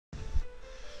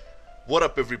What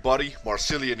up everybody,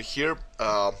 Marcelian here.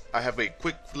 I have a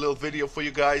quick little video for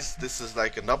you guys. This is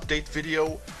like an update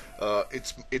video.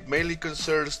 It mainly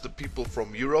concerns the people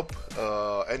from Europe,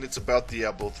 and it's about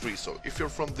Diablo 3. So if you're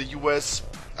from the US,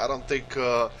 I don't think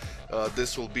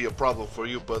this will be a problem for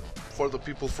you, but for the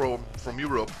people from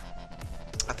Europe,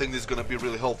 I think this is gonna be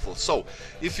really helpful. So,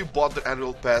 if you bought the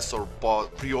annual pass or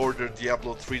pre-ordered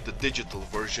Diablo 3, the digital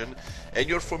version, and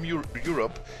you're from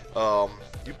Europe,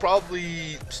 you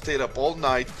probably stayed up all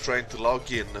night trying to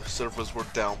log in. Servers were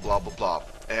down, blah blah blah.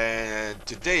 And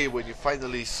today, when you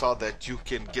finally saw that you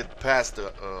can get past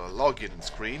the login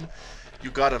screen,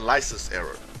 you got a license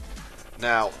error.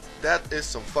 Now, that is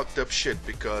some fucked up shit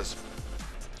because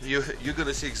you're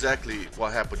gonna see exactly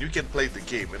what happened. You can play the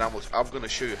game, and I'm gonna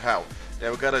show you how.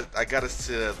 Now I gotta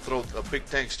throw a big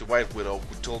thanks to White Widow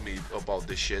who told me about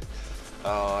this shit,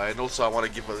 and also I want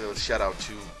to give a little shout out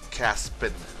to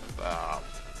Caspin.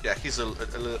 Yeah, he's a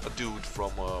dude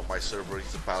from my server.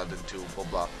 He's a paladin too. Blah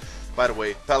blah. By the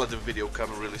way, paladin video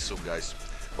coming really soon, guys.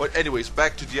 But anyways,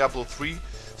 back to Diablo 3.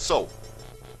 So,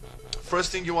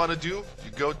 first thing you want to do,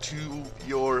 you go to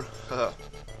your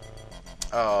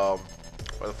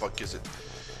where the fuck is it?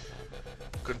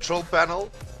 Control panel.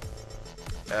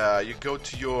 You go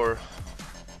to your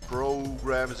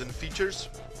programs and features.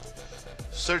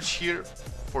 Search here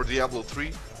for Diablo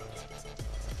 3.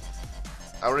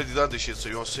 I already done this shit, so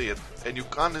you won't see it. And you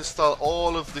uninstall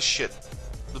all of the shit,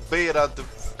 the beta,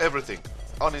 everything.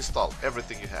 Uninstall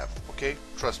everything you have. Okay,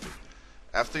 trust me.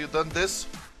 After you've done this,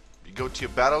 you go to your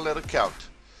Battle.net account.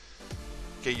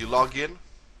 Okay, you log in.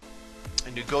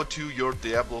 And you go to your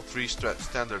Diablo 3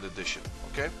 Standard Edition,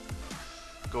 okay?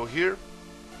 Go here.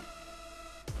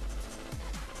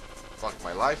 Fuck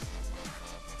my life.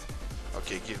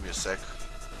 Okay, give me a sec.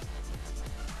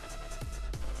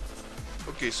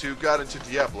 Okay, so you got into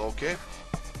Diablo, okay?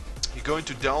 You're going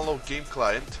to download game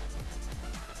client.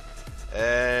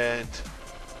 And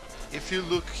if you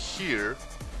look here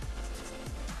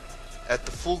at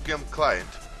the full game client,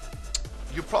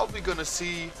 you're probably gonna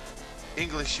see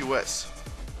English US,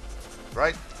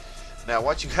 right? Now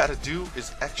what you gotta do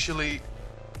is actually,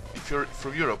 if you're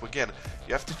from Europe, again,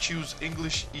 you have to choose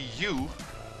English EU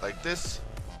like this,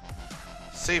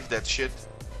 save that shit,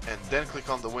 and then click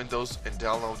on the Windows and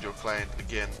download your client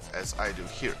again as I do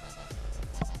here.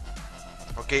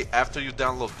 Okay, after you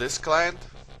download this client,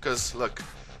 because look,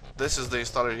 this is the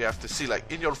installer you have to see,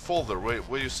 like in your folder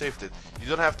where you saved it, you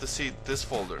don't have to see this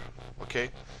folder, okay?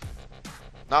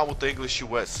 Now with the English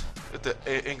US, with the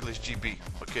English GB,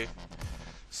 okay?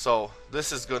 So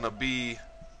this is gonna be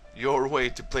your way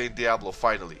to play Diablo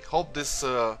finally. Hope this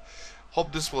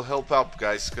will help out,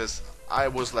 guys, because I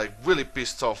was like really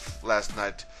pissed off last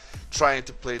night trying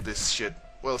to play this shit.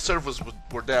 Well, servers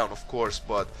were down, of course,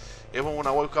 but even when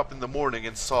I woke up in the morning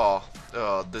and saw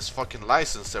this fucking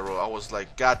license error, I was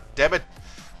like, God damn it.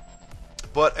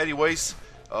 But anyways,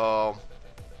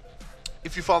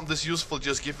 if you found this useful,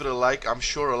 just give it a like. I'm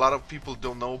sure a lot of people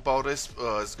don't know about this.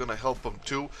 It's gonna help them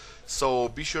too. So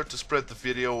be sure to spread the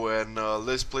video, and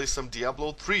let's play some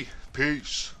Diablo 3.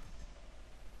 Peace.